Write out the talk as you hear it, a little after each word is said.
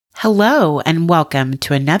Hello, and welcome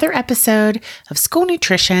to another episode of School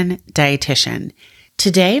Nutrition Dietitian.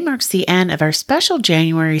 Today marks the end of our special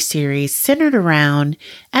January series centered around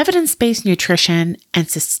evidence-based nutrition and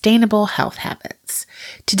sustainable health habits.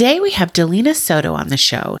 Today we have Delina Soto on the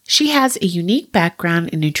show. She has a unique background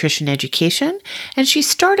in nutrition education, and she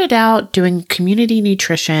started out doing community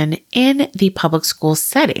nutrition in the public school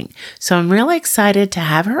setting. So I'm really excited to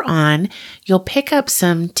have her on. You'll pick up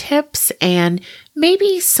some tips and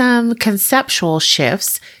maybe some conceptual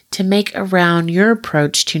shifts to make around your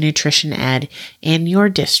approach to nutrition ed in your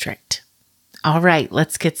district. All right,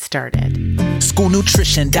 let's get started. School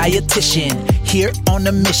nutrition dietitian, here on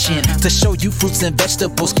a mission to show you fruits and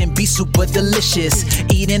vegetables can be super delicious.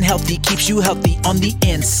 Eating healthy keeps you healthy on the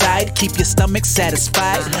inside. Keep your stomach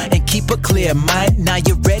satisfied and keep a clear mind. Now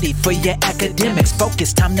you're ready for your academics.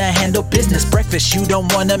 Focus, time to handle business. Breakfast, you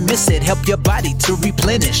don't want to miss it. Help your body to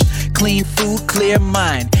replenish. Clean food, clear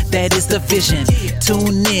mind. That is the vision.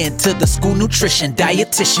 Tune in to the School Nutrition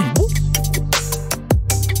Dietitian. Woo.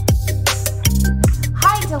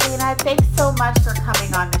 Delina, thanks so much for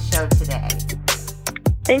coming on the show today.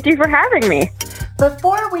 Thank you for having me.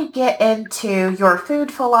 Before we get into your food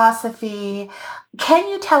philosophy, can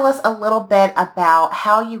you tell us a little bit about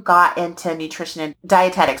how you got into nutrition and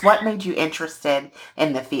dietetics? What made you interested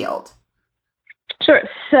in the field? Sure.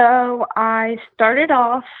 So I started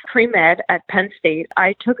off pre-med at Penn State.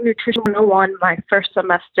 I took Nutrition 101 my first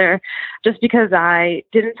semester just because I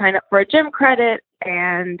didn't sign up for a gym credit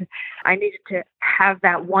and I needed to have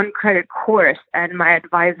that one credit course. And my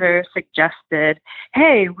advisor suggested,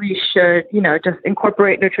 hey, we should, just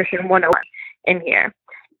incorporate Nutrition 101 in here.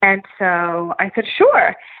 And so I said,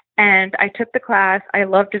 sure. And I took the class. I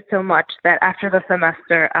loved it so much that after the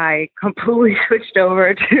semester, I completely switched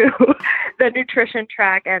over to the nutrition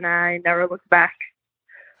track and I never looked back.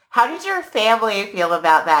 How did your family feel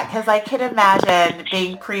about that? Because I could imagine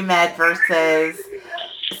being pre-med versus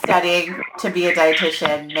studying to be a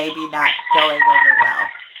dietitian maybe not going over well.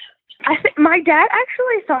 I think my dad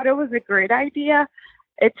actually thought it was a great idea.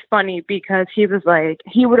 It's funny because he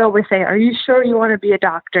would always say, are you sure you want to be a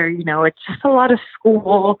doctor? It's just a lot of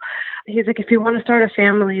school. He's like, if you want to start a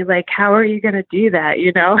family, how are you going to do that?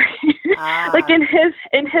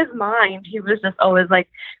 In his mind, he was just always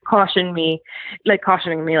cautioning me,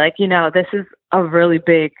 this is a really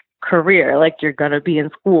big career. You're going to be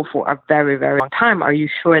in school for a very, very long time. Are you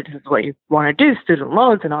sure this is what you want to do? Student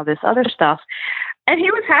loans and all this other stuff. And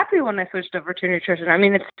he was happy when I switched over to nutrition. I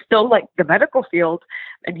mean, it's still the medical field,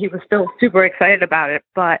 and he was still super excited about it.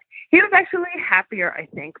 But he was actually happier, I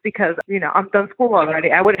think, because, I'm done school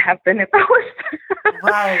already. I wouldn't have been if I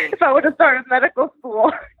would have started medical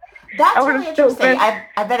school. That's really interesting.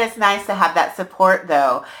 I bet it's nice to have that support,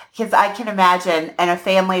 though, because I can imagine in a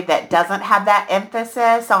family that doesn't have that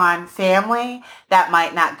emphasis on family, that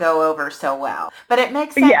might not go over so well. But it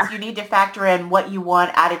makes sense. Yeah. You need to factor in what you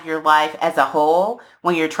want out of your life as a whole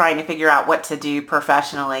when you're trying to figure out what to do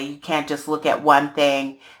professionally. You can't just look at one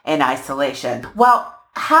thing in isolation. Well,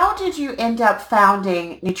 how did you end up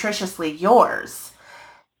founding Nutritiously Yours?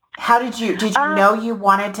 How did you know you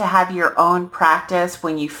wanted to have your own practice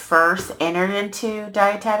when you first entered into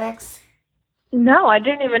dietetics? No, I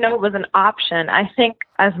didn't even know it was an option. I think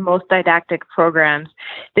as most didactic programs,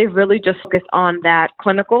 they really just focus on that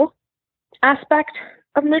clinical aspect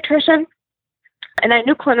of nutrition. And I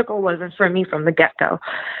knew clinical wasn't for me from the get-go.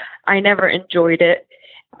 I never enjoyed it,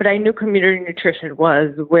 but I knew community nutrition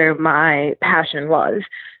was where my passion was.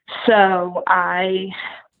 So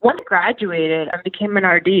once I graduated and became an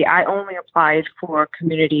RD, I only applied for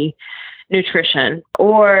community nutrition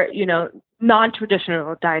or,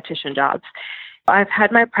 non-traditional dietitian jobs. I've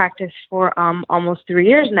had my practice for almost 3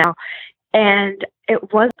 years now. And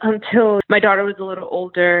it wasn't until my daughter was a little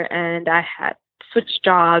older and I had switched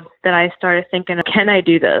jobs that I started thinking, can I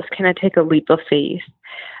do this? Can I take a leap of faith?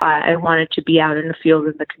 I wanted to be out in the field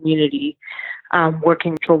in the community,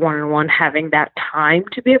 working for one-on-one, having that time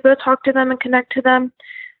to be able to talk to them and connect to them.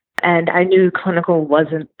 And I knew clinical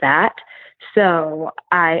wasn't that. So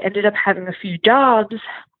I ended up having a few jobs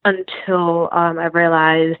until I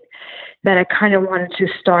realized that I kind of wanted to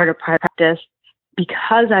start a private practice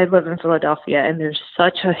because I live in Philadelphia and there's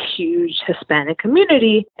such a huge Hispanic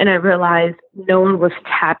community. And I realized no one was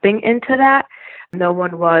tapping into that. No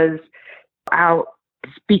one was out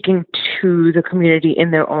speaking to the community in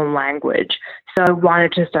their own language. So I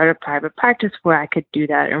wanted to start a private practice where I could do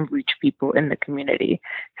that and reach people in the community.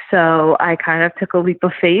 So I kind of took a leap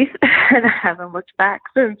of faith and I haven't looked back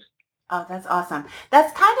since. Oh, that's awesome.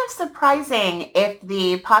 That's kind of surprising. If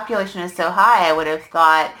the population is so high, I would have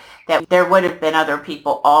thought that there would have been other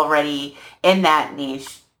people already in that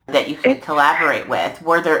niche that you can collaborate with?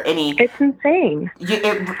 Were there any? It's insane.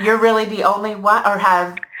 You're really the only one, or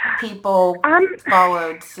have people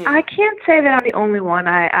followed suit? I can't say that I'm the only one.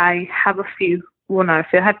 I have a few. Well, not a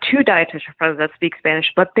few. I have two dietitian friends that speak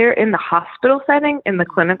Spanish, but they're in the hospital setting, in the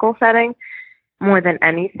clinical setting, more than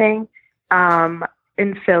anything.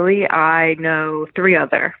 In Philly, I know 3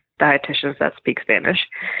 other dietitians that speak Spanish.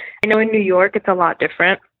 I know in New York, it's a lot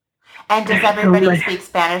different. And does everybody speak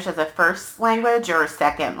Spanish as a first language or a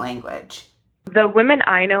second language? The women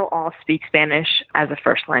I know all speak Spanish as a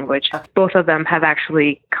first language. Okay. Both of them have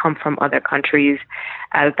actually come from other countries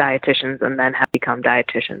as dietitians and then have become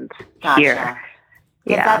dietitians here.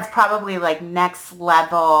 Yeah, that's probably like next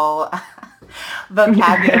level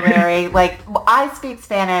vocabulary. Like, I speak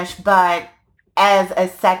Spanish, but as a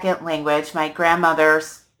second language. My grandmother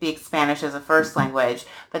speaks Spanish as a first language,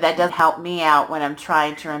 but that does help me out when I'm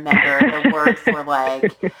trying to remember the word for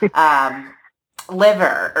like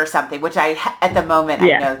liver or something, which at the moment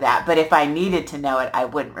I know that, but if I needed to know it, I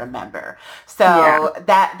wouldn't remember. So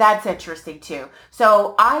that's interesting too.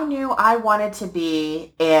 So I knew I wanted to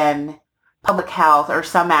be in public health or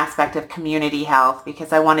some aspect of community health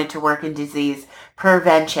because I wanted to work in disease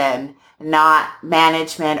prevention, not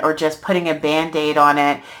management or just putting a Band-Aid on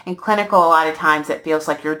it. In clinical, a lot of times it feels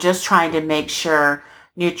like you're just trying to make sure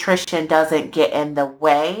nutrition doesn't get in the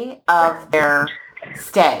way of their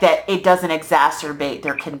stay, that it doesn't exacerbate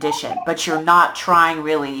their condition, but you're not trying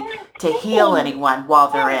really to heal anyone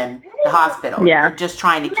while they're in the hospital. Yeah. You're just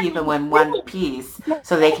trying to keep them in one piece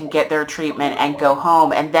so they can get their treatment and go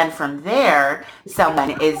home. And then from there,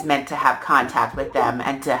 someone is meant to have contact with them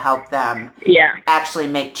and to help them actually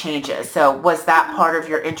make changes. So was that part of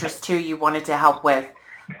your interest too? You wanted to help with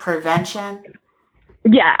prevention?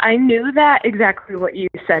 Yeah, I knew that exactly what you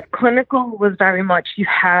said. Clinical was very much you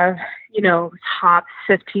have, top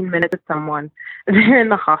 15 minutes with someone. They're in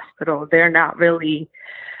the hospital. They're not really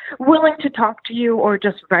willing to talk to you or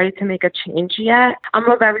just ready to make a change yet. I'm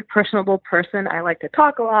a very personable person. I like to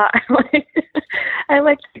talk a lot. I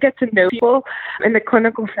like to get to know people. And the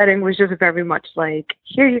clinical setting was just very much like,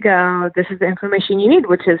 here you go. This is the information you need,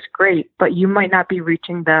 which is great, but you might not be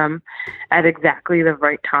reaching them at exactly the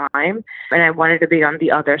right time. And I wanted to be on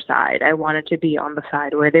the other side. I wanted to be on the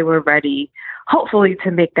side where they were ready, hopefully,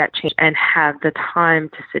 to make that change and have the time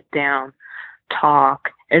to sit down, talk,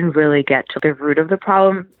 and really get to the root of the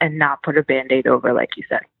problem and not put a Band-Aid over, like you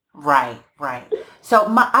said. Right. So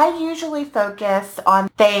I usually focus on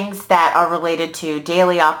things that are related to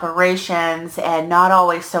daily operations and not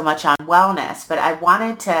always so much on wellness, but I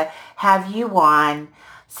wanted to have you on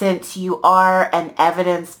since you are an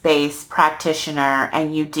evidence-based practitioner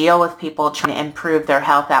and you deal with people trying to improve their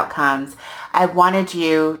health outcomes. I wanted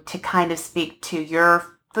you to kind of speak to your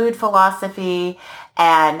food philosophy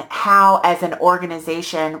and how, as an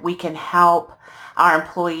organization, we can help our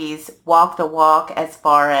employees walk the walk as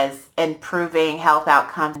far as improving health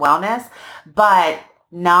outcomes, wellness, but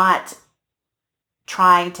not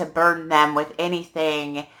trying to burden them with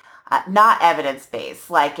anything not evidence-based,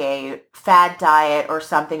 like a fad diet or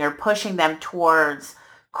something, or pushing them towards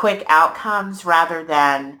quick outcomes rather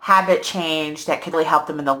than habit change that could really help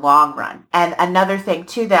them in the long run. And another thing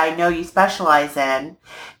too that I know you specialize in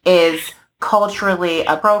is culturally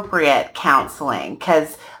appropriate counseling,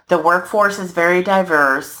 because the workforce is very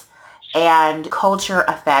diverse and culture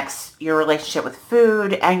affects your relationship with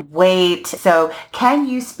food and weight. So can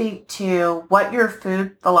you speak to what your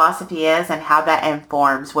food philosophy is and how that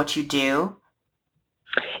informs what you do?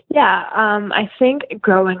 Yeah, I think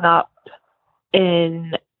growing up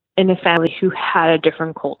in a family who had a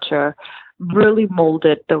different culture really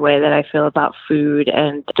molded the way that I feel about food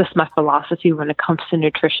and just my philosophy when it comes to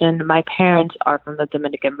nutrition. My parents are from the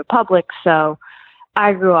Dominican Republic, so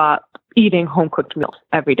I grew up eating home-cooked meals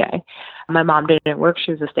every day. My mom didn't work.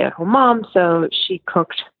 She was a stay-at-home mom, so she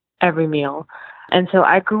cooked every meal. And so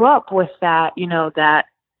I grew up with that, that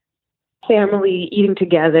family eating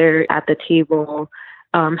together at the table,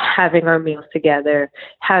 having our meals together,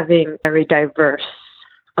 having a very diverse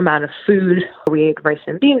amount of food. We ate rice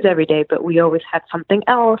and beans every day, but we always had something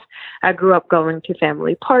else. I grew up going to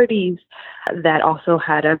family parties that also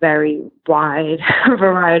had a very wide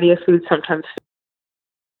variety of food, sometimes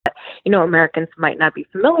Americans might not be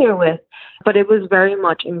familiar with, but it was very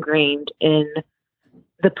much ingrained in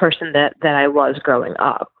the person that I was growing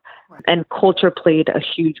up. Right. And culture played a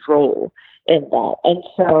huge role in that. And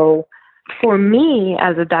so for me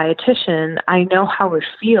as a dietitian, I know how it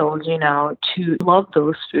feels, to love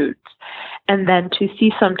those foods. And then to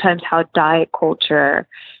see sometimes how diet culture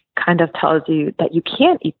kind of tells you that you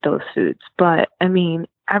can't eat those foods. But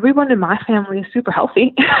everyone in my family is super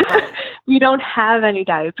healthy. We don't have any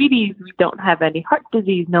diabetes. We don't have any heart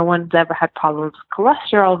disease. No one's ever had problems with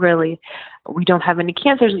cholesterol, really. We don't have any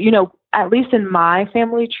cancers. At least in my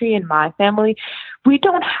family tree, in my family, we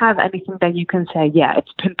don't have anything that you can say, yeah,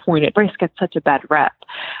 it's pinpointed. Rice gets such a bad rep.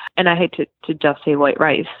 And I hate to just say white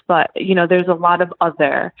rice, but, there's a lot of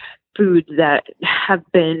other foods that have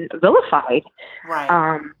been vilified.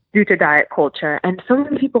 Right. Due to diet culture. And so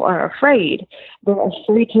many people are afraid. They're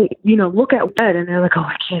afraid to, look at bread and they're like, oh,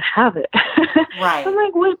 I can't have it. Right. I'm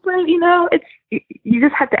like, what bread? You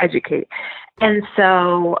just have to educate. And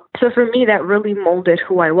so for me, that really molded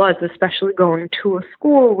who I was, especially going to a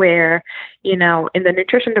school where, in the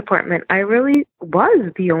nutrition department, I really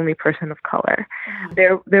was the only person of color.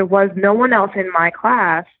 Mm-hmm. There was no one else in my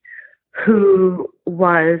class who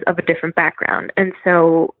was of a different background. And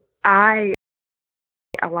so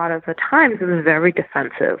a lot of the times it was very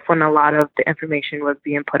defensive when a lot of the information was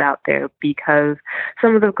being put out there, because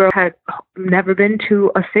some of the girls had never been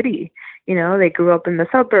to a city. They grew up in the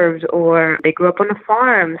suburbs or they grew up on a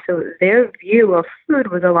farm. So their view of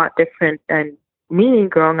food was a lot different than me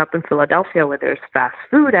growing up in Philadelphia, where there's fast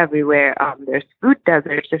food everywhere. There's food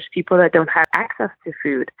deserts. There's people that don't have access to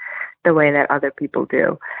food the way that other people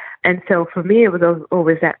do. And so for me, it was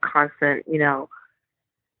always that constant,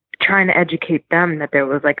 trying to educate them that there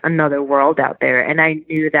was like another world out there. And I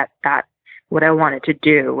knew that that's what I wanted to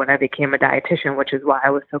do when I became a dietitian, which is why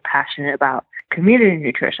I was so passionate about community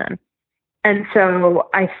nutrition. And so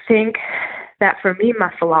I think that for me,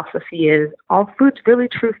 my philosophy is all foods really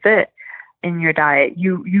true fit in your diet.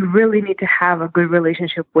 You really need to have a good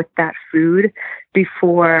relationship with that food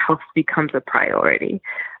before health becomes a priority.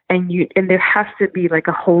 And there has to be like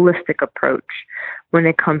a holistic approach when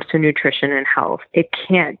it comes to nutrition and health. It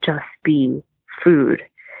can't just be food.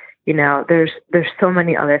 There's so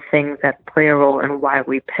many other things that play a role in why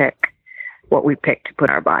we pick what we pick to put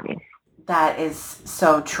in our body. That is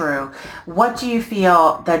so true. What do you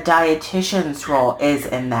feel the dietitian's role is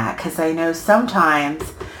in that? Because I know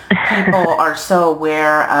sometimes people are so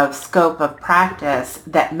aware of scope of practice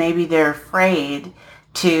that maybe they're afraid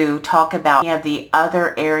to talk about any of the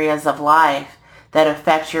other areas of life that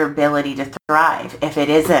affect your ability to thrive if it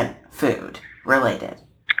isn't food related.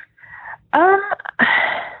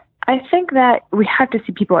 I think that we have to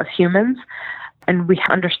see people as humans, and we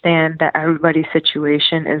understand that everybody's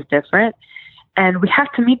situation is different, and we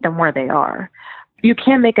have to meet them where they are. You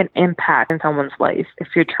can't make an impact in someone's life if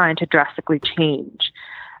you're trying to drastically change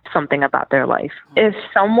something about their life. If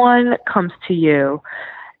someone comes to you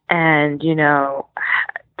and,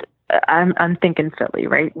 I'm thinking Philly,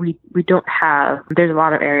 right? We don't have, there's a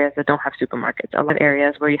lot of areas that don't have supermarkets, a lot of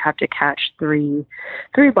areas where you have to catch three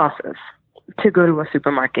buses to go to a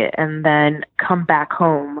supermarket and then come back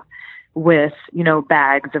home with,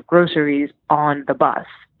 bags of groceries on the bus.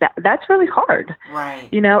 That's really hard. Right.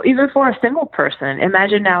 Even for a single person.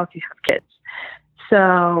 Imagine now if you have kids.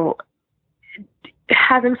 So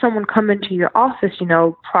having someone come into your office,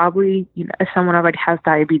 probably, if someone already has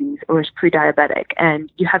diabetes or is pre-diabetic, and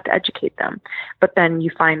you have to educate them. But then you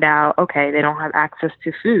find out, okay, they don't have access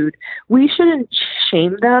to food. We shouldn't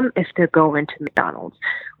shame them if they're going to McDonald's.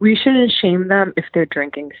 We shouldn't shame them if they're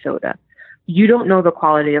drinking soda. You don't know the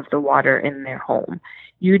quality of the water in their home.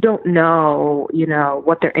 You don't know,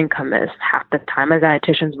 what their income is. Half the time as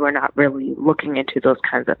dietitians, we're not really looking into those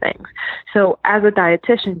kinds of things. So as a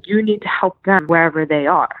dietitian, you need to help them wherever they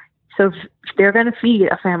are. So if they're going to feed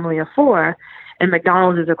a family of 4 and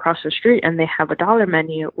McDonald's is across the street and they have a dollar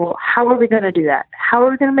menu, well, how are we going to do that? How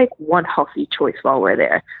are we going to make one healthy choice while we're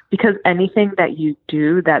there? Because anything that you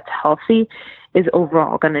do that's healthy is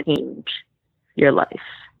overall going to change your life.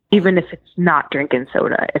 Even if it's not drinking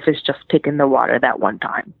soda, if it's just picking the water that one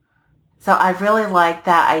time. So I really like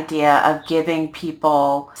that idea of giving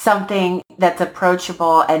people something that's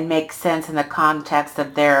approachable and makes sense in the context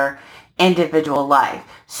of their individual life.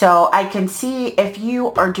 So I can see if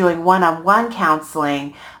you are doing one-on-one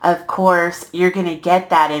counseling, of course, you're going to get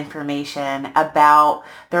that information about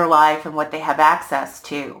their life and what they have access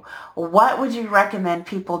to. What would you recommend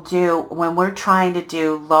people do when we're trying to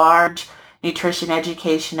do large nutrition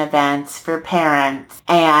education events for parents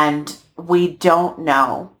and we don't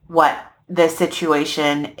know what the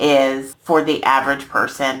situation is for the average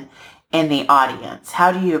person in the audience?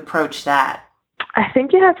 How do you approach that? I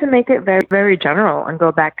think you have to make it very, very general and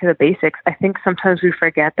go back to the basics. I think sometimes we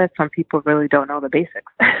forget that some people really don't know the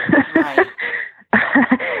basics. Right.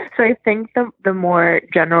 So I think the more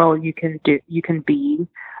general you can be,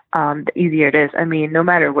 the easier it is. I mean, no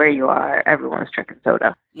matter where you are, everyone's drinking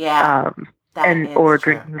soda. Yeah. Or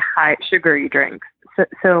drinking high sugary drinks.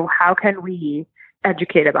 So how can we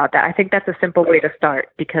educate about that. I think that's a simple way to start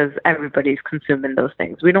because everybody's consuming those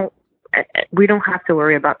things. We don't have to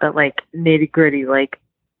worry about the like nitty gritty, like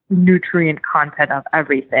nutrient content of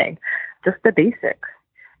everything, just the basics.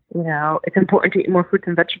 You know, it's important to eat more fruits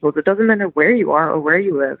and vegetables. It doesn't matter where you are or where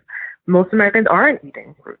you live. Most Americans aren't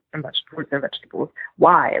eating fruits and vegetables.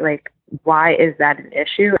 Why? Like, why is that an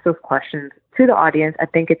issue? Those questions to the audience, I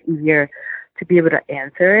think it's easier to be able to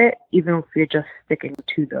answer it, even if you're just sticking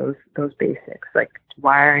to those basics. Like,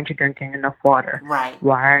 why aren't you drinking enough water? Right.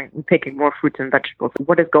 Why aren't you picking more fruits and vegetables?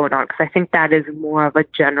 What is going on? Because I think that is more of a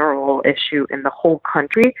general issue in the whole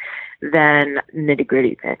country than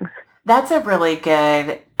nitty-gritty things. That's a really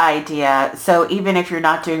good idea. So even if you're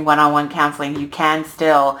not doing one-on-one counseling, you can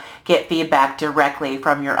still get feedback directly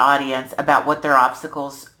from your audience about what their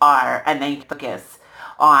obstacles are, and then you can focus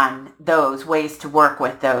on those ways to work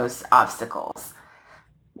with those obstacles.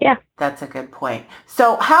 Yeah. That's a good point.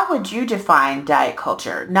 So how would you define diet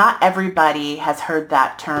culture? Not everybody has heard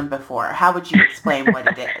that term before. How would you explain what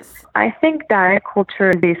it is? I think diet culture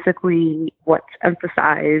is basically what's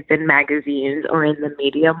emphasized in magazines or in the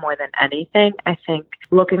media more than anything. I think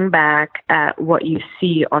looking back at what you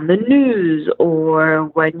see on the news or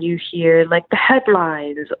when you hear like the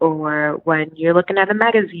headlines or when you're looking at a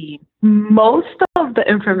magazine, most of the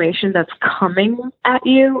information that's coming at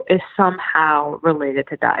you is somehow related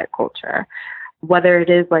to diet culture. Whether it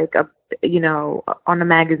is like on a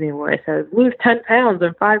magazine where it says lose 10 pounds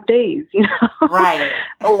in 5 days, right?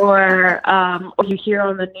 Or you hear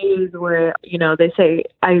on the news where, they say,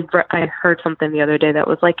 I heard something the other day that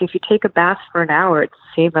was like, if you take a bath for an hour, it's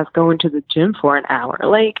the same as going to the gym for an hour.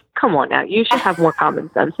 Like, come on now, you should have more common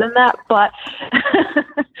sense than that. But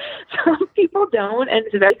some people don't, and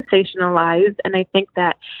it's very sensationalized. And I think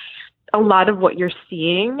that a lot of what you're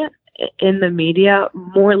seeing in the media,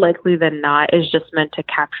 more likely than not, is just meant to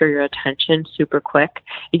capture your attention super quick.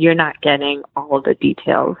 You're not getting all of the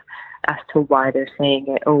details as to why they're saying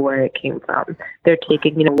it or where it came from. They're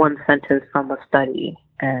taking, one sentence from a study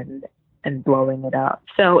and blowing it up.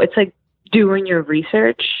 So it's like doing your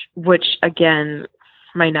research, which again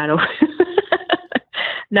might not always.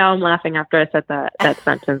 Now I'm laughing after I said that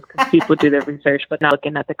sentence because people do their research but not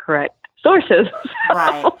looking at the correct sources.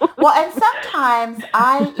 Right. Well, and sometimes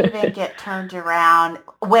I even get turned around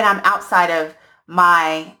when I'm outside of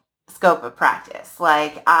my scope of practice.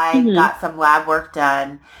 Like I got some lab work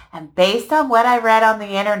done, and based on what I read on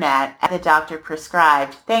the internet, the doctor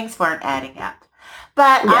prescribed, things weren't adding up.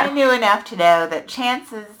 But yeah. I knew enough to know that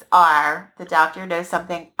chances are the doctor knows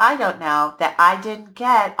something I don't know that I didn't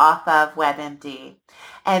get off of WebMD.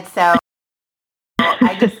 And so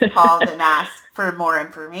I just called and asked for more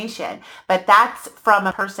information. But that's from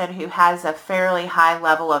a person who has a fairly high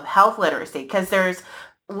level of health literacy, because there's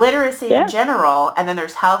literacy in general, and then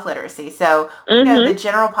there's health literacy. So, the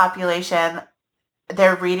general population,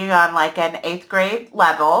 they're reading on like an 8th grade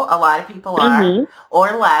level. A lot of people are,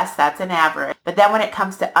 or less. That's an average. But then when it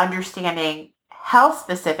comes to understanding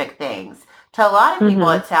health-specific things, to a lot of people,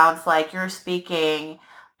 it sounds like you're speaking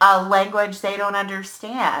a language they don't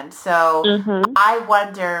understand. So I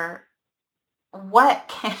wonder, what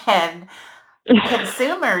can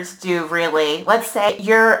consumers do really? Let's say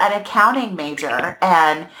you're an accounting major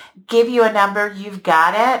and give you a number, you've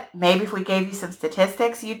got it. Maybe if we gave you some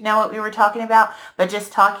statistics, you'd know what we were talking about. But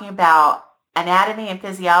just talking about anatomy and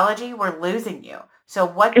physiology, we're losing you. So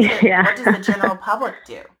what does the general public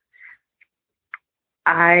do?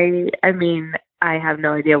 I mean, I have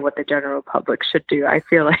no idea what the general public should do. I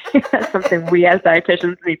feel like that's something we as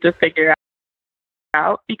dietitians need to figure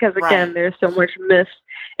out, because again, there's so much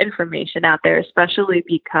misinformation out there, especially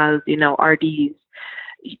because, RDs,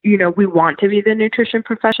 we want to be the nutrition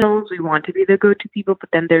professionals, we want to be the go-to people, but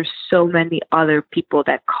then there's so many other people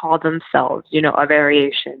that call themselves, a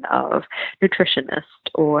variation of nutritionist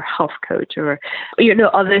or health coach or,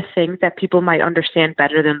 other things that people might understand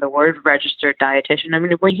better than the word registered dietitian. I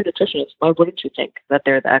mean, when you're a nutritionist, why wouldn't you think that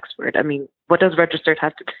they're the expert? I mean, what does registered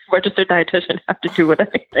dietitian have to do with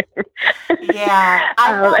anything? Yeah.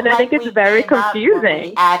 I think it's very confusing. When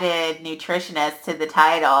we added nutritionist to the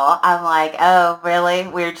title, I'm like, oh, really?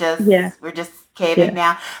 We're just caving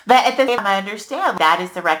now. But at the same time, I understand that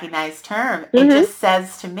is the recognized term. It just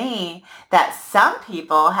says to me that some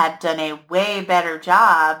people had done a way better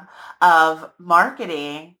job of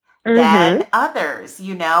marketing than others,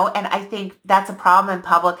 and I think that's a problem in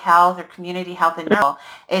public health or community health in general,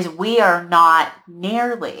 is we are not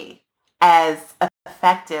nearly as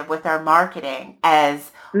effective with our marketing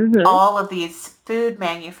as all of these food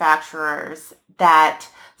manufacturers that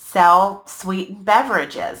sell sweetened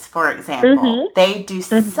beverages, for example. They do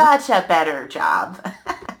such a better job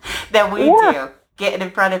than we do getting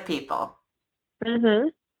in front of people. Mm-hmm.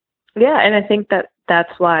 Yeah, and I think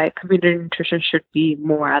that's why community nutrition should be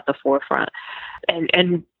more at the forefront.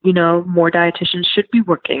 And more dietitians should be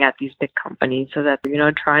working at these big companies so that,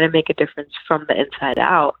 trying to make a difference from the inside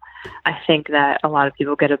out. I think that a lot of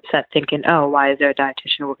people get upset thinking, oh, why is there a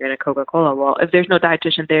dietitian working at Coca-Cola? Well, if there's no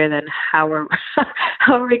dietitian there, then how are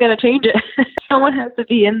we going to change it? Someone has to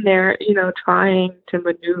be in there, trying to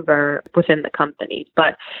maneuver within the company.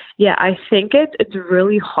 But yeah, I think it's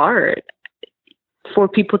really hard for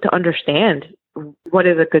people to understand what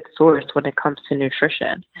is a good source when it comes to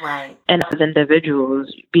nutrition. Right. And as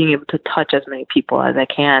individuals, being able to touch as many people as I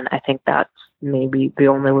can, I think that's maybe the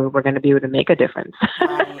only way we're going to be able to make a difference.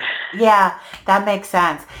 Right. Yeah, that makes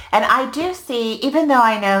sense. And I do see, even though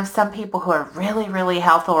I know some people who are really, really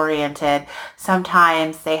health oriented,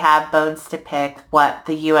 sometimes they have bones to pick what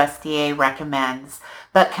the USDA recommends.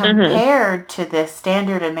 But compared to the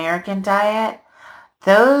standard American diet,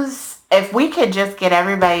 those, if we could just get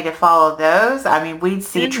everybody to follow those, I mean, we'd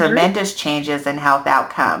see tremendous changes in health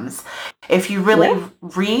outcomes. If you really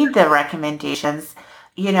read the recommendations,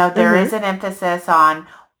 there is an emphasis on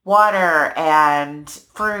water and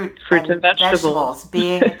fruits and vegetables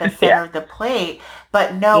being at the center of the plate,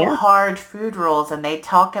 but no hard food rules. And they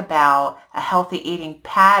talk about a healthy eating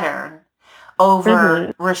pattern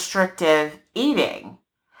over restrictive eating.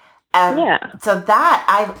 So that,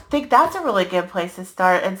 I think that's a really good place to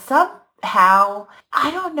start. And somehow,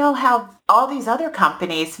 I don't know how all these other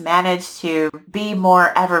companies manage to be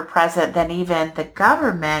more ever present than even the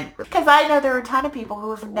government, because I know there are a ton of people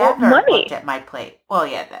who have never looked at my plate. Well,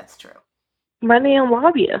 yeah, that's true. Money and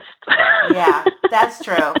lobbyists. Yeah, that's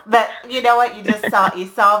true. But you know what? You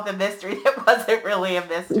solved the mystery. It wasn't really a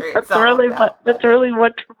mystery. That's really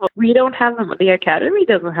wonderful. We don't have the Academy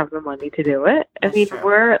doesn't have the money to do it. I mean,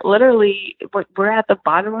 we're at the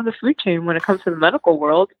bottom of the food chain when it comes to the medical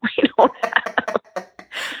world. We don't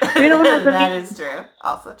have That is true.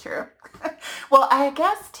 Also true. Well, I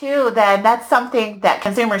guess too, then that's something that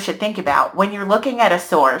consumers should think about. When you're looking at a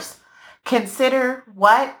source, consider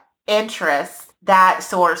what interests that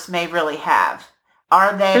source may really have.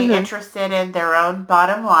 Are they interested in their own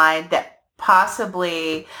bottom line that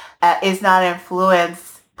possibly is not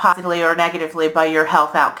influenced positively or negatively by your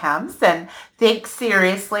health outcomes? And think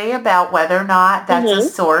seriously about whether or not that's a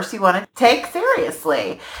source you want to take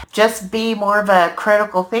seriously. Just be more of a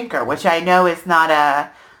critical thinker, which I know is not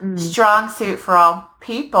a strong suit for all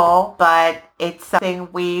people, but it's something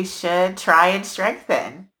we should try and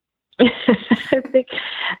strengthen.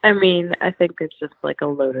 I think it's just like a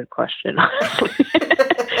loaded question, honestly.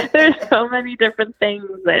 There's so many different things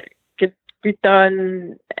that could be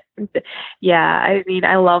done. Yeah,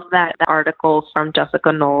 I love that article from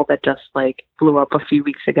Jessica Knoll that just blew up a few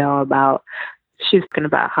weeks ago about, she's talking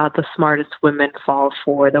about how the smartest women fall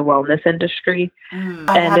for the wellness industry.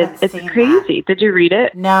 And it's crazy. That. Did you read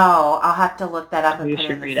it? No, I'll have to look that up and you put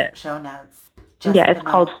should it in the show notes. It's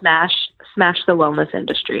called Smash the Wellness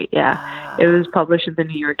Industry. Yeah. It was published in the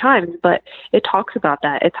New York Times, but it talks about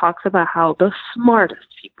that. It talks about how the smartest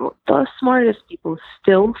people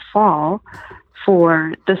still fall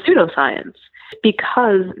for the pseudoscience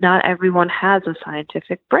because not everyone has a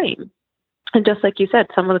scientific brain. And just like you said,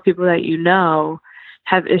 some of the people that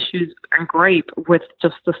have issues and gripe with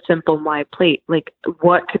just the simple My Plate. Like,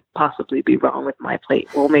 what could possibly be wrong with My Plate?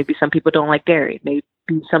 Well, maybe some people don't like dairy. Maybe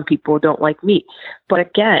some people don't like meat. But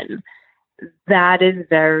again, that is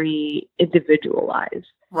very individualized.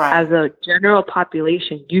 Right. As a general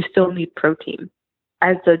population, you still need protein.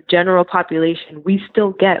 As a general population, we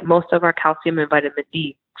still get most of our calcium and vitamin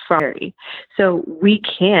D from dairy. So we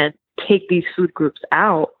can't take these food groups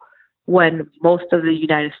out when most of the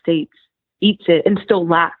United States eats it and still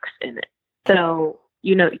lacks in it. So,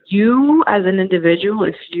 you as an individual,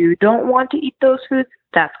 if you don't want to eat those foods,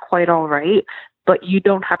 that's quite all right. But you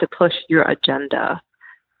don't have to push your agenda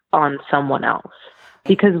on someone else,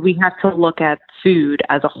 because we have to look at food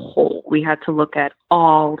as a whole. We have to look at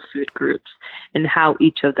all food groups and how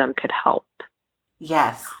each of them could help.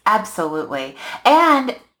 Yes, absolutely.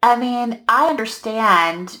 And I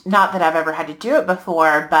understand, not that I've ever had to do it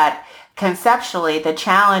before, but conceptually, the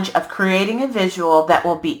challenge of creating a visual that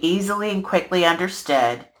will be easily and quickly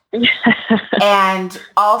understood and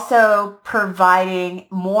also providing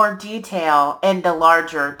more detail in the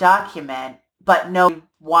larger document, but no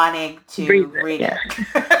wanting to read it.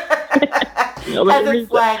 And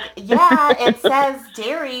it's it says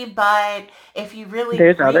dairy, but if you really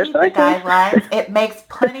read the guidelines, it makes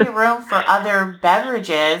plenty of room for other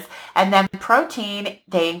beverages. And then protein,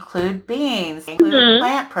 they include beans, they include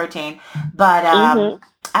plant protein. But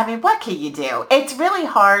I mean, what can you do? It's really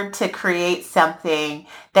hard to create something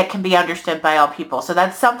that can be understood by all people. So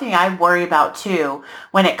that's something I worry about too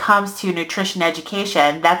when it comes to nutrition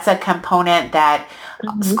education. That's a component that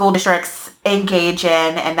school districts engage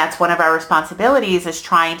in, and that's one of our responsibilities is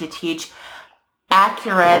trying to teach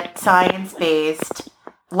accurate, science-based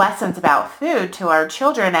lessons about food to our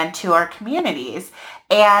children and to our communities.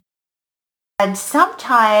 And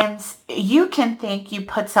sometimes you can think you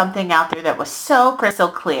put something out there that was so crystal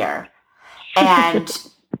clear and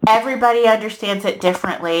everybody understands it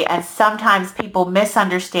differently. And sometimes people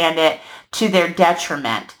misunderstand it to their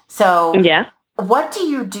detriment. So what do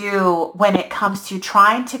you do when it comes to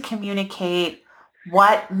trying to communicate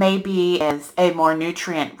what maybe is a more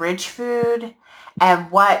nutrient-rich food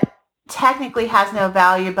and what technically has no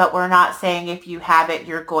value, but we're not saying if you have it,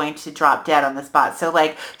 you're going to drop dead on the spot. So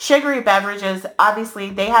like sugary beverages, obviously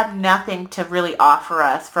they have nothing to really offer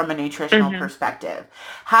us from a nutritional perspective.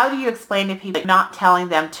 How do you explain to people, not telling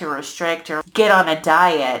them to restrict or get on a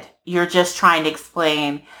diet? You're just trying to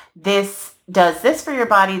explain this does this for your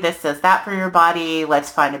body, this does that for your body.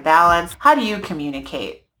 Let's find a balance. How do you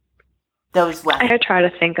communicate those lessons? I try to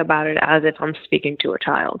think about it as if I'm speaking to a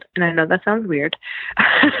child. And I know that sounds weird.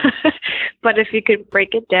 But if you could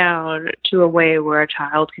break it down to a way where a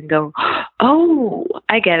child can go, oh,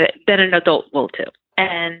 I get it, then an adult will too.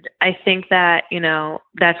 And I think that,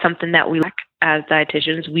 that's something that we lack as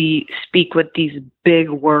dietitians. We speak with these big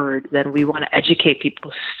words and we want to educate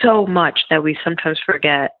people so much that we sometimes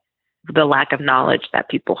forget the lack of knowledge that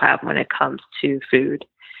people have when it comes to food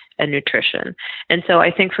and nutrition. And so I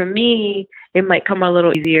think for me, it might come a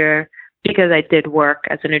little easier because I did work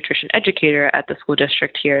as a nutrition educator at the school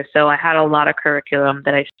district here. So I had a lot of curriculum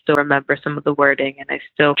that I still remember some of the wording, and I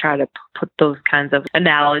still try to put those kinds of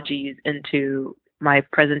analogies into my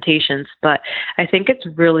presentations. But I think it's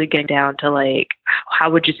really getting down to like,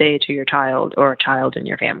 how would you say it to your child or a child in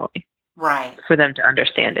your family? Right. For them to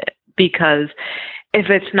understand it. Because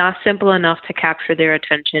if it's not simple enough to capture their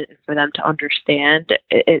attention and for them to understand,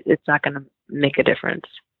 it's not going to make a difference.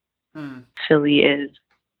 Philly is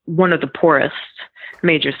one of the poorest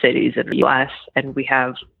major cities in the U.S., and we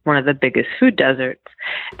have one of the biggest food deserts.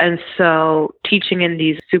 And so teaching in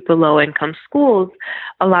these super low-income schools,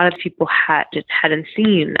 a lot of people just hadn't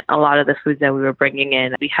seen a lot of the foods that we were bringing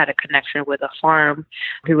in. We had a connection with a farm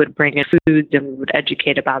who would bring in foods and we would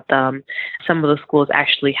educate about them. Some of the schools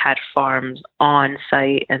actually had farms on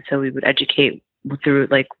site, and so we would educate through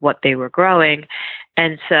like what they were growing.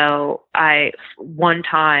 And so I one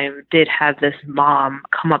time did have this mom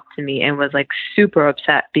come up to me and was like super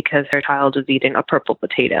upset because her child was eating a purple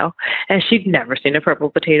potato and she'd never seen a purple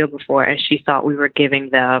potato before. And she thought we were giving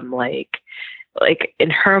them like in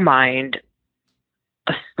her mind,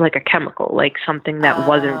 like a chemical, like something that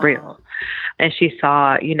wasn't real. And she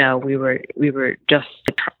saw, we were just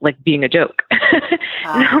like being a joke.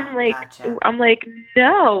 And I'm like,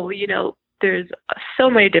 no, there's so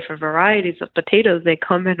many different varieties of potatoes. They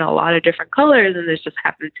come in a lot of different colors, and this just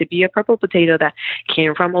happened to be a purple potato that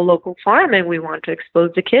came from a local farm, and we want to expose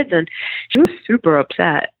the kids. And she was super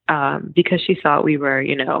upset because she thought we were,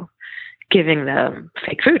 giving them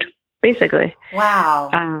fake food, basically.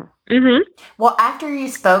 Wow. Well, after you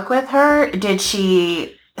spoke with her, did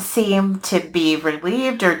she seem to be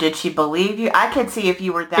relieved, or did she believe you? I could see if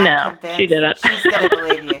you were that convinced. She didn't. She's going to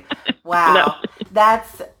believe you. Wow. No.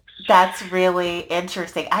 That's really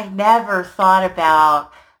interesting. I never thought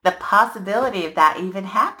about the possibility of that even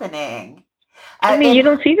happening. I mean, you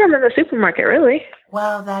don't see them in the supermarket, really.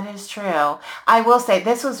 Well, that is true. I will say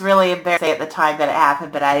this was really embarrassing at the time that it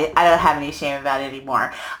happened, but I don't have any shame about it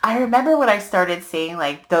anymore. I remember when I started seeing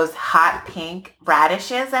like those hot pink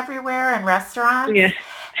radishes everywhere in restaurants. Yeah.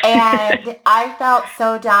 And I felt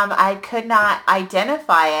so dumb. I could not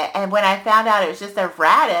identify it. And when I found out it was just a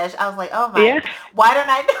radish, I was like, oh my, why don't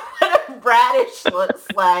I know what a radish looks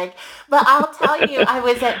like? But I'll tell you, I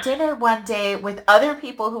was at dinner one day with other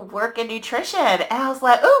people who work in nutrition. And I was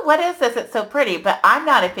like, oh, what is this? It's so pretty. But I'm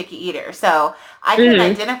not a picky eater. So I couldn't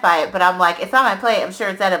identify it. But I'm like, it's on my plate. I'm sure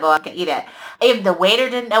it's edible. I can eat it. Even the waiter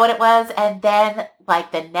didn't know what it was. And then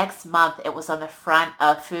like the next month, it was on the front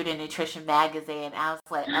of Food and Nutrition magazine. I was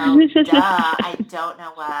like, oh, duh, I don't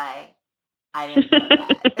know why I didn't know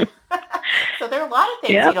that. So there are a lot of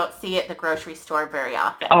things you don't see at the grocery store very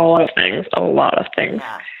often. A lot of things.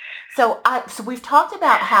 Yeah. So we've talked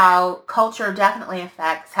about how culture definitely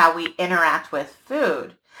affects how we interact with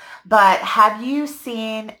food. But have you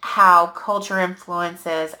seen how culture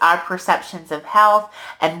influences our perceptions of health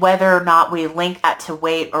and whether or not we link that to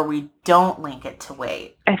weight or we don't link it to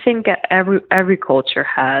weight? I think every culture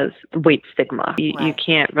has weight stigma. You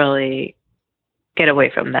can't really get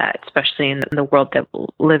away from that, especially in the world that we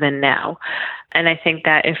live in now. And I think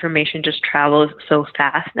that information just travels so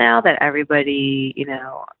fast now that everybody,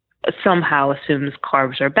 somehow assumes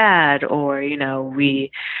carbs are bad, or,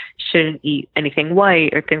 we shouldn't eat anything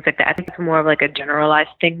white or things like that. I think it's more of like a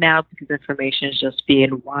generalized thing now because information is just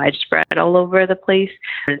being widespread all over the place,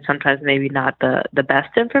 and sometimes maybe not the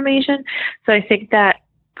best information. So I think that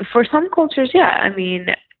for some cultures,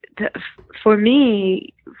 for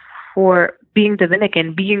me, for being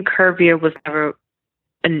Dominican, being curvier was never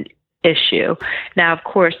an issue. Now, of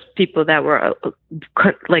course, people that were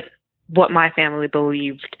like what my family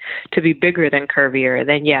believed to be bigger than curvier,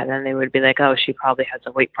 then they would be like, oh, she probably has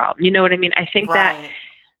a weight problem. You know what I mean? I think that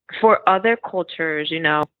for other cultures,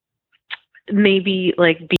 maybe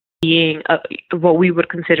like being what we would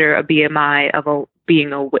consider a BMI of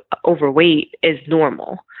being overweight is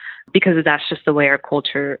normal, because that's just the way our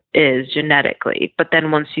culture is genetically. But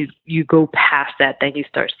then once you go past that, then you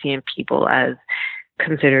start seeing people as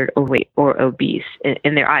considered overweight or obese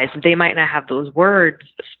in their eyes. They might not have those words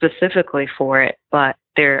specifically for it, but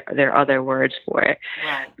there are other words for it.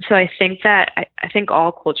 Right. So I think that I think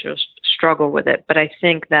all cultures struggle with it, but I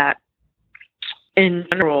think that in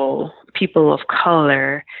general, people of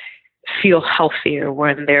color feel healthier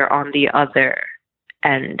when they're on the other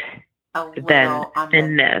end than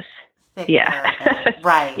in this. Yeah.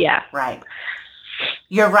 Right. Yeah. Right.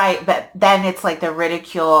 You're right, but then it's like the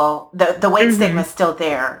ridicule, the weight stigma is still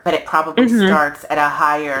there, but it probably starts at a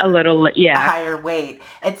higher weight.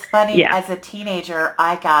 It's funny, as a teenager,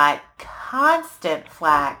 I got constant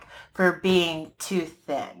flack for being too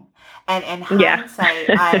thin. And in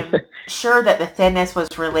hindsight, I'm sure that the thinness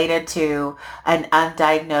was related to an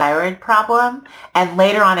undiagnosed thyroid problem. And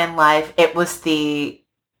later on in life, it was the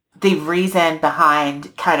reason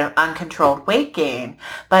behind kind of uncontrolled weight gain.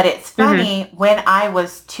 But it's funny, when I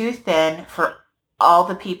was too thin for all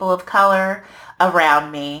the people of color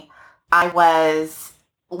around me, I was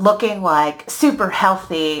looking like super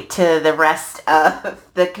healthy to the rest of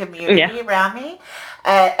the community around me.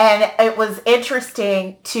 And it was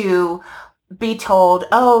interesting to be told,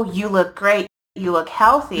 oh, you look great, you look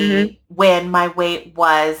healthy, when my weight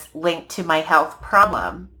was linked to my health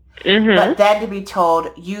problem. But then to be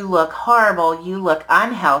told, you look horrible, you look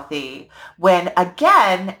unhealthy, when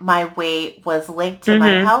again, my weight was linked to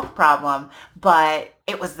my health problem, but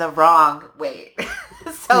it was the wrong weight.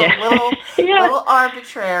 So little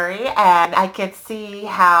arbitrary. And I could see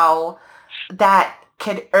how that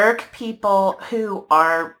could irk people who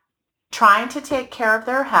are trying to take care of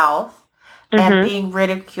their health and being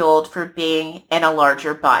ridiculed for being in a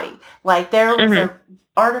larger body. Like there was an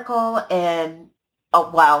article in,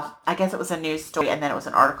 I guess it was a news story, and then it was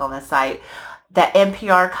an article on the site that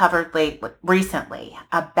NPR covered recently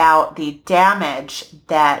about the damage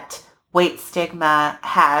that weight stigma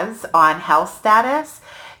has on health status.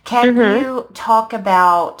 Can you talk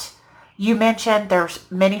about, you mentioned there's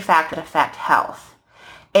many factors that affect health.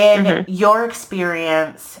 In your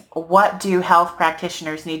experience, what do health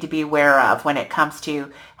practitioners need to be aware of when it comes to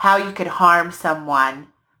how you could harm someone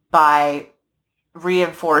by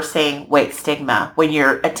reinforcing weight stigma when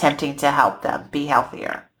you're attempting to help them be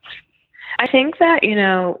healthier? I think that,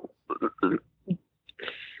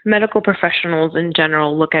 medical professionals in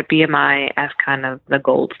general look at BMI as kind of the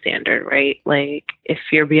gold standard, right? Like if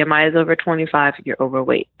your BMI is over 25, you're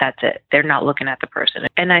overweight. That's it. They're not looking at the person.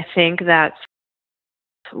 And I think that's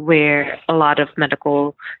where a lot of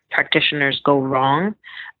medical practitioners go wrong,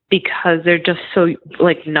 because they're just so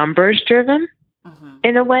numbers driven.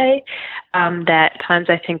 In a way, that times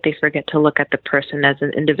I think they forget to look at the person as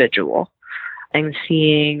an individual and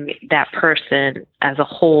seeing that person as a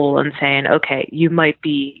whole and saying, okay, you might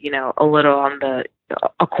be, a little on the,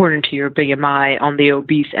 according to your BMI, on the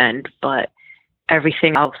obese end, but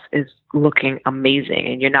everything else is looking amazing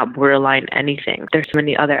and you're not borderline anything. There's so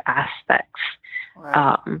many other aspects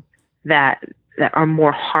that are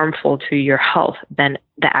more harmful to your health than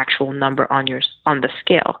the actual number on the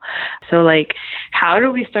scale. So how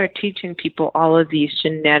do we start teaching people all of these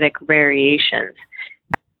genetic variations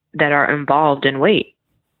that are involved in weight?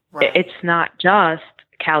 Right. It's not just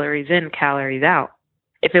calories in, calories out.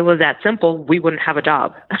 If it was that simple, we wouldn't have a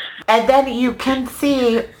job. And then you can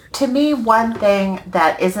see, to me, one thing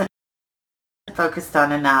that isn't focused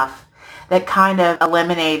on enough that kind of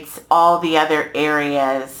eliminates all the other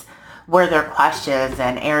areas where there are questions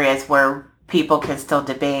and areas where people can still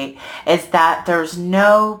debate is that there's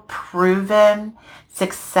no proven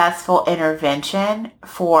successful intervention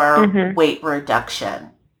for weight reduction.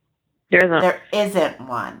 There isn't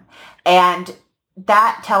one. And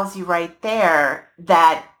that tells you right there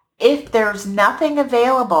that if there's nothing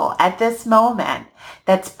available at this moment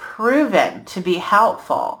that's proven to be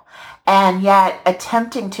helpful, and yet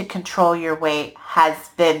attempting to control your weight has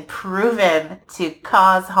been proven to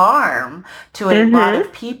cause harm to a lot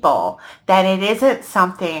of people, then it isn't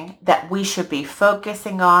something that we should be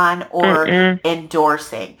focusing on or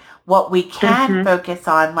endorsing. What we can focus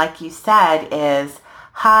on, like you said, is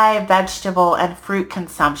high vegetable and fruit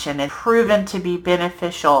consumption is proven to be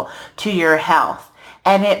beneficial to your health.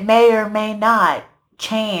 And it may or may not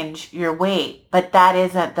change your weight, but that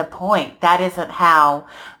isn't the point. That isn't how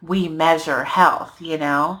we measure health, you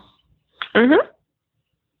know?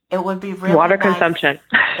 It would be really water nice. Consumption.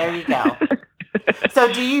 There you go.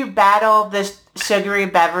 So do you battle the sugary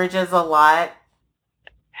beverages a lot?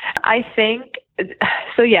 I think,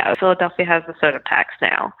 so yeah, Philadelphia has the soda tax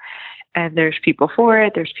now. And there's people for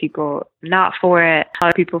it. There's people not for it. A lot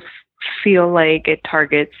of people feel like it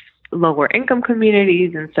targets lower income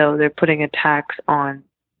communities. And so they're putting a tax on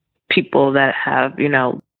people that have, you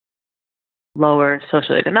know, lower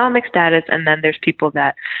socioeconomic status. And then there's people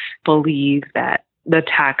that believe that the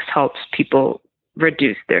tax helps people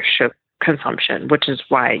reduce their sugar consumption, which is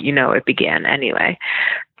why, you know, it began anyway.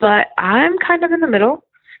 But I'm kind of in the middle.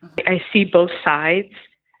 I see both sides.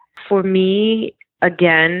 For me,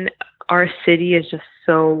 again, our city is just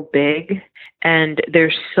so big, and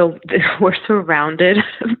we're surrounded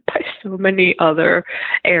by so many other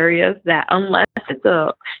areas that unless it's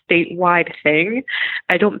a statewide thing,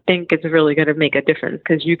 I don't think it's really going to make a difference,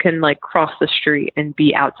 because you can like cross the street and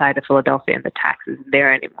be outside of Philadelphia and the tax isn't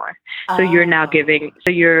there anymore. So you're now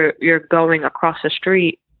you're going across the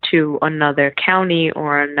street to another county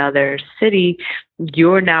or another city.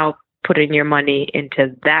 You're now putting your money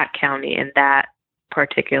into that county and that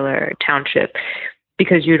particular township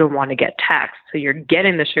because you don't want to get taxed. So you're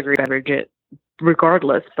getting the sugary beverage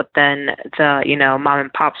regardless, but then the, you know, mom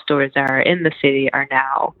and pop stores that are in the city are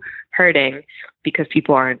now hurting because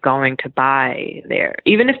people aren't going to buy there.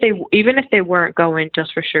 Even if they weren't going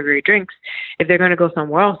just for sugary drinks, if they're going to go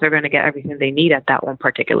somewhere else, they're going to get everything they need at that one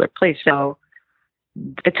particular place. So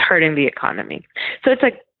it's hurting the economy. So it's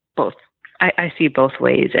like both. I see both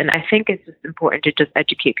ways. And I think it's just important to just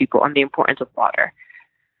educate people on the importance of water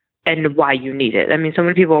and why you need it. I mean, so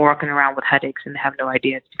many people are walking around with headaches and have no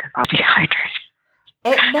idea it's because they're dehydrated.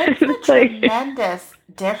 It makes a tremendous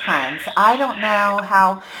difference. I don't know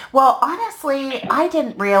how, well, honestly, I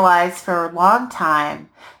didn't realize for a long time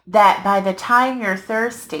that by the time you're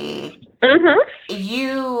thirsty,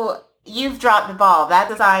 you've dropped the ball.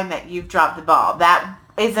 That's a sign that you've dropped the ball. That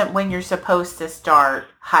isn't when you're supposed to start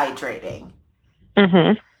hydrating.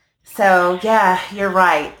 So, yeah, you're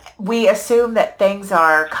right. We assume that things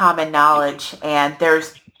are common knowledge, and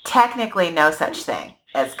there's technically no such thing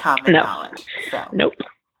as common knowledge. So. Nope.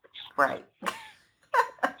 Right.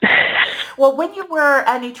 Well, when you were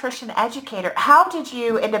a nutrition educator, how did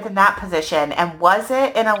you end up in that position? And was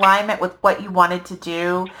it in alignment with what you wanted to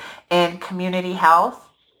do in community health?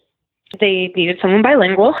 They needed someone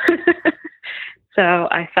bilingual. So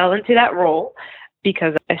I fell into that role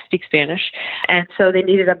because I speak Spanish. And so they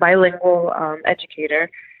needed a bilingual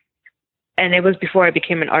educator. And it was before I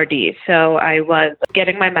became an RD. So I was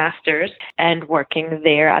getting my master's and working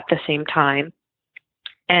there at the same time.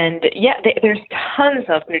 And yeah, there's tons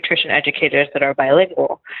of nutrition educators that are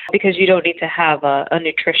bilingual because you don't need to have a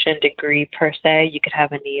nutrition degree per se. You could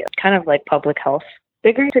have any kind of like public health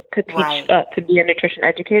degree to teach, to be a nutrition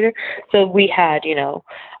educator. So we had, you know,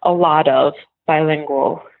 a lot of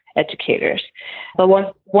bilingual educators. But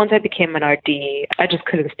once I became an RD, I just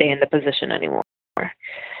couldn't stay in the position anymore.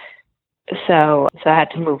 So I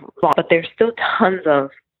had to move on. But there's still tons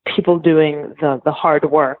of people doing the hard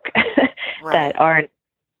work that aren't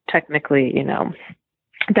technically, you know,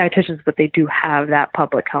 dietitians, but they do have that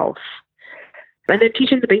public health. And they're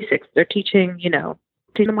teaching the basics. They're teaching, you know,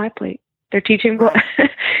 teaching my plate. They're teaching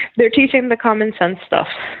they're teaching the common sense stuff.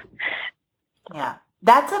 Yeah.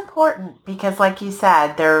 That's important because, like you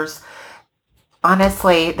said, there's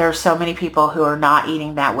so many people who are not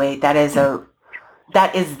eating that way. That is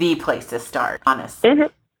the place to start, honestly.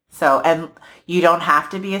 So, and you don't have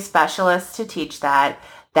to be a specialist to teach that.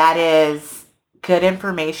 That is good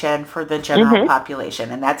information for the general population,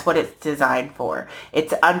 and that's what it's designed for.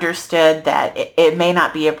 It's understood that it may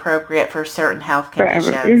not be appropriate for certain health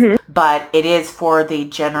conditions, but it is for the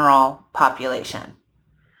general population.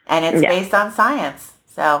 And it's based on science.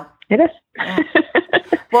 So it is. Yeah.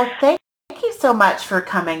 Well, thank you so much for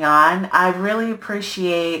coming on. I really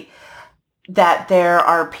appreciate that there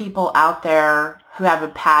are people out there who have a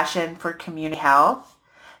passion for community health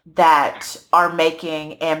that are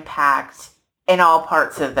making impact in all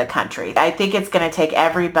parts of the country. I think it's going to take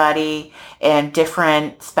everybody in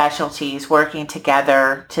different specialties working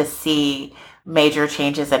together to see major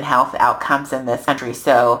changes in health outcomes in this country.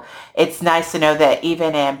 So it's nice to know that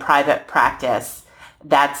even in private practice,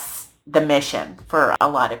 that's the mission for a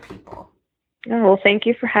lot of people. Oh, well, thank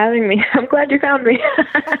you for having me. I'm glad you found me.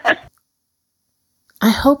 I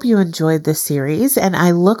hope you enjoyed this series, and I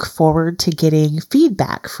look forward to getting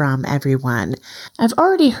feedback from everyone. I've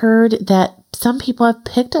already heard that some people have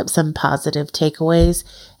picked up some positive takeaways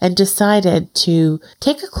and decided to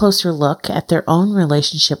take a closer look at their own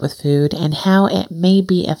relationship with food and how it may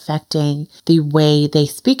be affecting the way they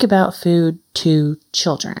speak about food to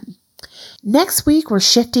children. Next week, we're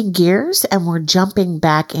shifting gears and we're jumping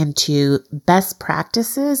back into best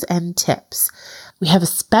practices and tips. We have a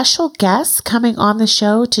special guest coming on the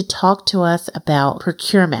show to talk to us about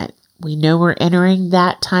procurement. We know we're entering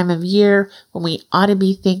that time of year when we ought to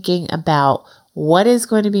be thinking about what is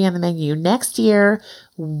going to be on the menu next year.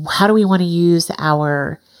 How do we want to use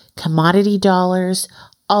our commodity dollars?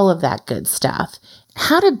 All of that good stuff.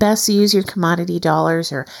 How to best use your commodity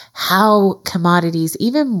dollars or how commodities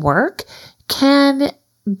even work can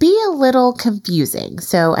be a little confusing.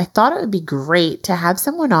 So I thought it would be great to have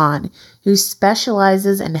someone on who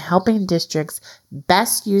specializes in helping districts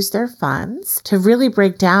best use their funds to really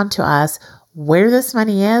break down to us where this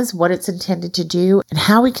money is, what it's intended to do, and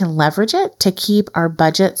how we can leverage it to keep our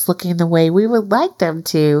budgets looking the way we would like them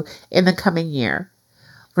to in the coming year.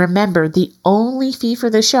 Remember, the only fee for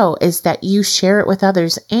the show is that you share it with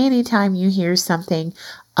others anytime you hear something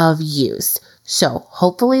of use. So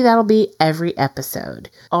hopefully that'll be every episode.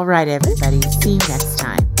 All right, everybody. See you next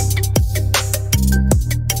time.